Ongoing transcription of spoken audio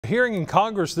hearing in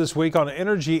Congress this week on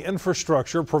energy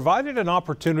infrastructure provided an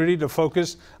opportunity to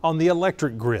focus on the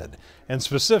electric grid and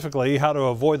specifically how to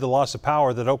avoid the loss of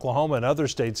power that Oklahoma and other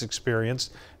states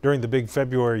experienced during the big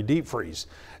February deep freeze.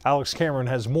 Alex Cameron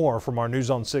has more from our News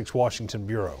on 6 Washington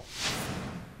bureau.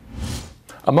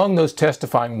 Among those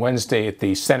testifying Wednesday at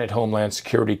the Senate Homeland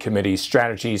Security Committee's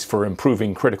Strategies for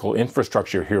Improving Critical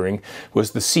Infrastructure hearing was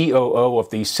the COO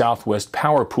of the Southwest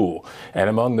Power Pool.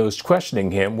 And among those questioning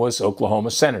him was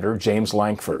Oklahoma Senator James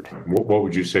Lankford. What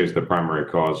would you say is the primary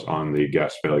cause on the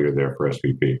gas failure there for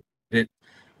SPP? It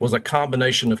was a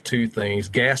combination of two things.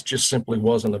 Gas just simply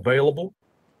wasn't available,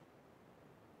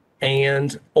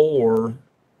 or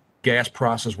gas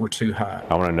prices were too high.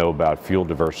 I want to know about fuel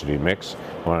diversity mix.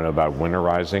 I want to know about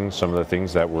winterizing, some of the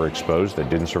things that were exposed that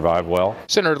didn't survive well.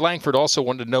 Senator Lankford also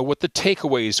wanted to know what the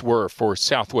takeaways were for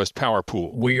Southwest Power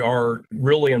Pool. We are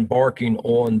really embarking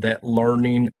on that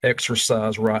learning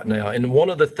exercise right now. And one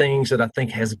of the things that I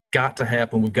think has got to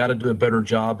happen, we've got to do a better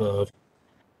job of,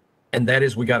 and that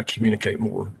is we got to communicate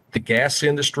more. The gas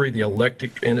industry, the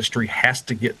electric industry has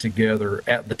to get together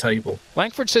at the table.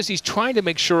 Lankford says he's trying to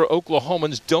make sure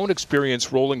Oklahomans don't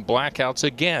experience rolling blackouts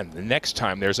again the next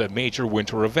time there's a major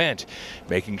winter event,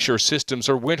 making sure systems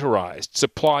are winterized.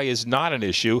 Supply is not an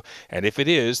issue, and if it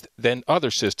is, then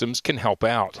other systems can help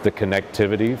out. The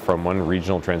connectivity from one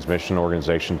regional transmission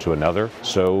organization to another.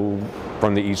 So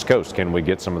from the East Coast, can we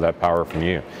get some of that power from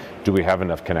you? Do we have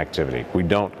enough connectivity? We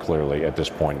don't, clearly, at this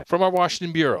point. From our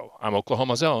Washington bureau, I'm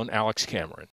Oklahoma's own Alex Cameron.